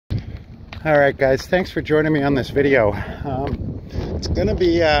Alright guys, thanks for joining me on this video. It's gonna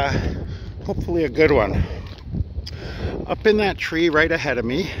be hopefully a good one. Up in that tree right ahead of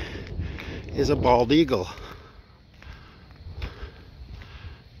me is a bald eagle.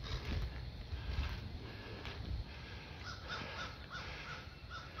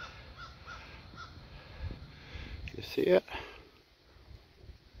 You see it?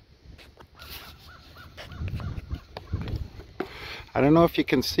 I don't know if you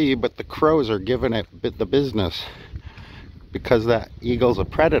can see, but the crows are giving it the business. Because that eagle's a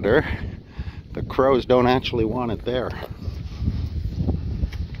predator, the crows don't actually want it there.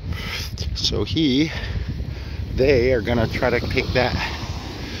 So they are gonna try to take that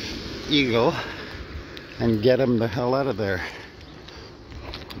eagle and get him the hell out of there.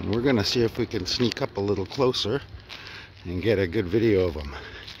 And we're gonna see if we can sneak up a little closer and get a good video of him.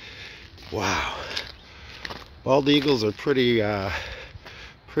 Wow. Bald eagles are pretty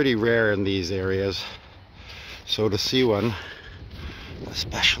rare in these areas. So to see one,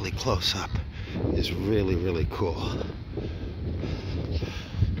 especially close up, is really, really cool.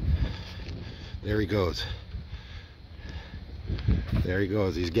 There he goes. There he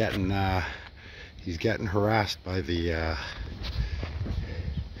goes. He's getting harassed by the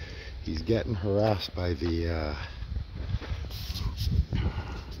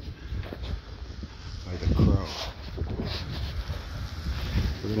crow.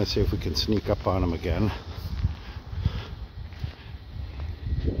 We're gonna see if we can sneak up on him again.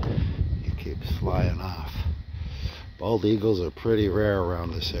 He keeps flying off. Bald eagles are pretty rare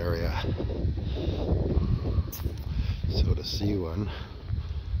around this area. So to see one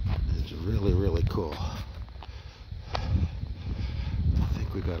is really, really cool. I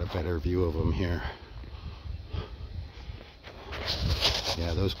think we got a better view of him here.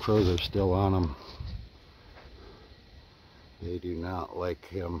 Yeah, those crows are still on him. They do not like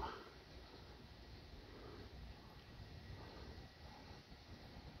him.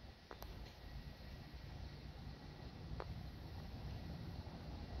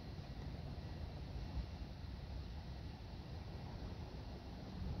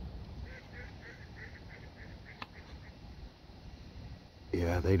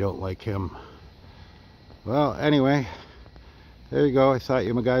 Yeah, they don't like him. Well, anyway, there you go. I thought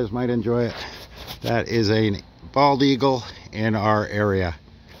you guys might enjoy it. That is a bald eagle in our area.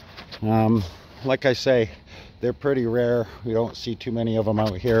 Like I say, they're pretty rare. We don't see too many of them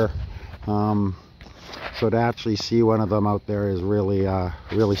out here. So to actually see one of them out there is really,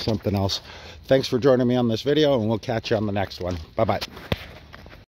 really something else. Thanks for joining me on this video, and we'll catch you on the next one. Bye-bye.